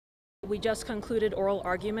We just concluded oral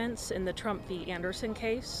arguments in the Trump v. Anderson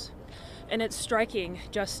case, and it's striking,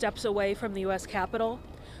 just steps away from the U.S. Capitol,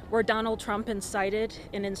 where Donald Trump incited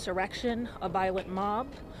an insurrection, a violent mob,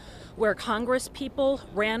 where Congress people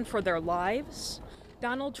ran for their lives.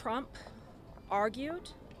 Donald Trump argued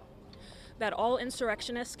that all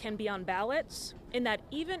insurrectionists can be on ballots, and that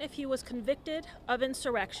even if he was convicted of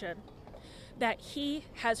insurrection, that he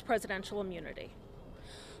has presidential immunity.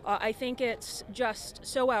 I think it's just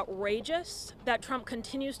so outrageous that Trump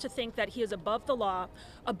continues to think that he is above the law,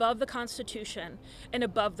 above the Constitution, and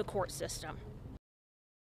above the court system.